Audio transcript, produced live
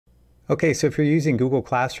Okay, so if you're using Google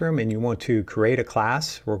Classroom and you want to create a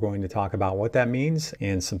class, we're going to talk about what that means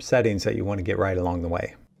and some settings that you want to get right along the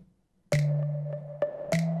way.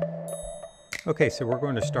 Okay, so we're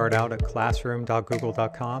going to start out at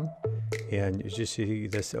classroom.google.com, and you just see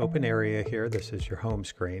this open area here. This is your home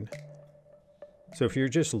screen. So if you're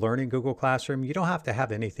just learning Google Classroom, you don't have to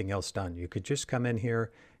have anything else done. You could just come in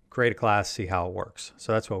here, create a class, see how it works.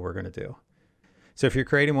 So that's what we're going to do. So if you're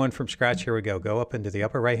creating one from scratch, here we go. Go up into the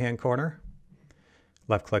upper right-hand corner,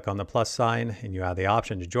 left click on the plus sign, and you have the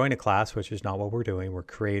option to join a class, which is not what we're doing. We're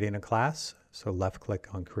creating a class. So left click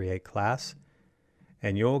on create class,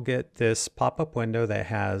 and you'll get this pop-up window that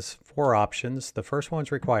has 4 options. The first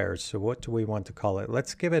one's required. So what do we want to call it?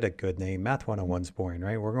 Let's give it a good name. Math 101's boring,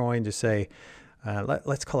 right? We're going to say,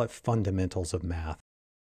 let's call it Fundamentals of Math.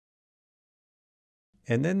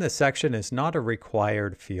 And then the section is not a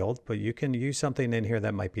required field, but you can use something in here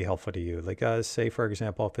that might be helpful to you. Like say, for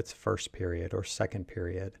example, if it's first period or second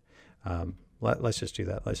period. Let's just do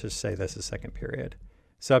that. Let's just say this is second period.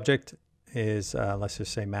 Subject is, let's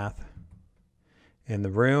just say math. In the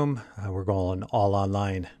room, we're going all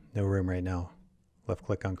online. No room right now. Left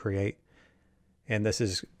click on create. And this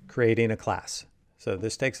is creating a class. So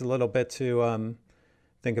this takes a little bit to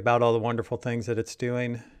think about all the wonderful things that it's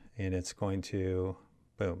doing, and it's going to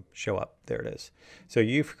boom, show up. There it is. So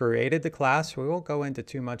you've created the class. We won't go into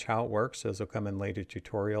too much how it works. Those will come in later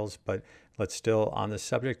tutorials, but let's still, on the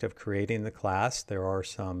subject of creating the class, there are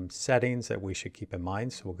some settings that we should keep in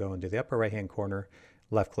mind. So we'll go into the upper right-hand corner,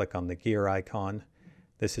 left click on the gear icon.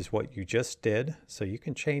 This is what you just did. So you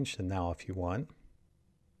can change them now if you want.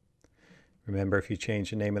 Remember, if you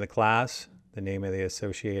change the name of the class, the name of the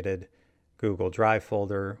associated Google Drive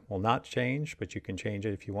folder will not change, but you can change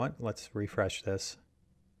it if you want. Let's refresh this.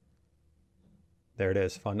 There it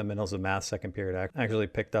is, Fundamentals of Math, second period. I actually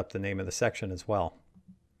picked up the name of the section as well.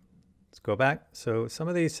 Let's go back. So some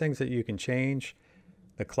of these things that you can change.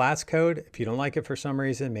 The class code, if you don't like it for some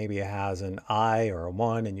reason, maybe it has an I or a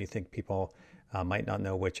 1 and you think people might not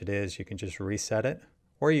know which it is, you can just reset it.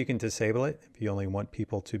 Or you can disable it if you only want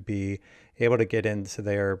people to be able to get into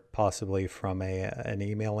there possibly from an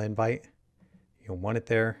email invite. You don't want it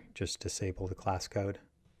there, just disable the class code.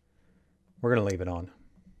 We're going to leave it on.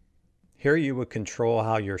 Here you would control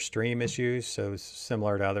how your stream is used. So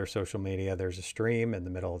similar to other social media, there's a stream in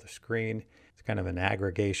the middle of the screen. It's kind of an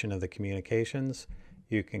aggregation of the communications.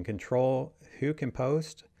 You can control who can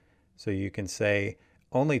post. So you can say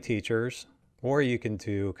only teachers, or you can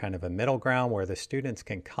do kind of a middle ground where the students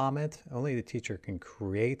can comment. Only the teacher can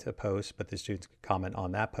create a post, but the students can comment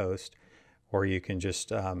on that post. Or you can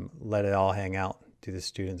just let it all hang out. Do the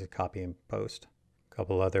students a copy and post. A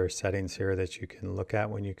couple other settings here that you can look at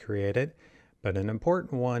when you create it. But an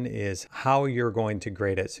important one is how you're going to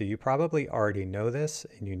grade it. So you probably already know this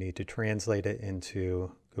and you need to translate it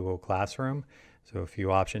into Google Classroom. So a few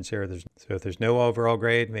options here. So if there's no overall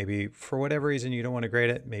grade, maybe for whatever reason you don't want to grade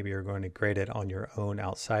it, maybe you're going to grade it on your own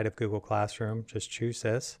outside of Google Classroom. Just choose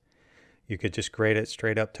this. You could just grade it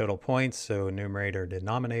straight up total points, so numerator,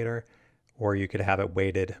 denominator, or you could have it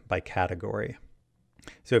weighted by category.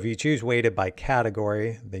 So if you choose weighted by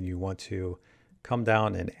category, then you want to come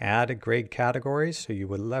down and add grade categories. So you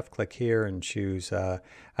would left click here and choose, I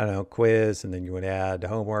don't know, quiz, and then you would add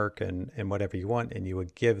homework and whatever you want, and you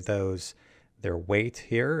would give those their weight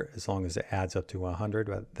here. As long as it adds up to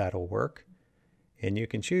 100, that'll work. And you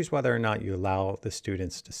can choose whether or not you allow the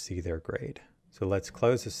students to see their grade. So let's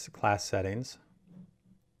close this class settings.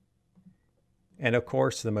 And of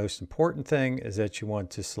course, the most important thing is that you want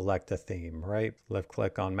to select a theme, right? Left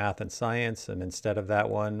click on math and science, and instead of that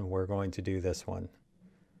one, we're going to do this one.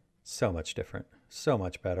 So much different, so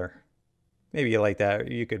much better. Maybe you like that.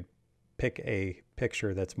 You could pick a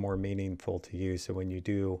picture that's more meaningful to you. So when you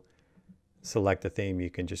do select a theme, you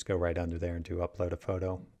can just go right under there and do upload a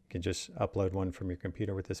photo. You can just upload one from your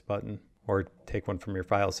computer with this button, or take one from your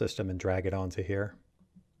file system and drag it onto here.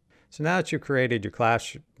 So now that you've created your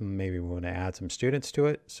class, maybe we want to add some students to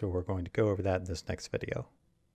it. So we're going to go over that in this next video.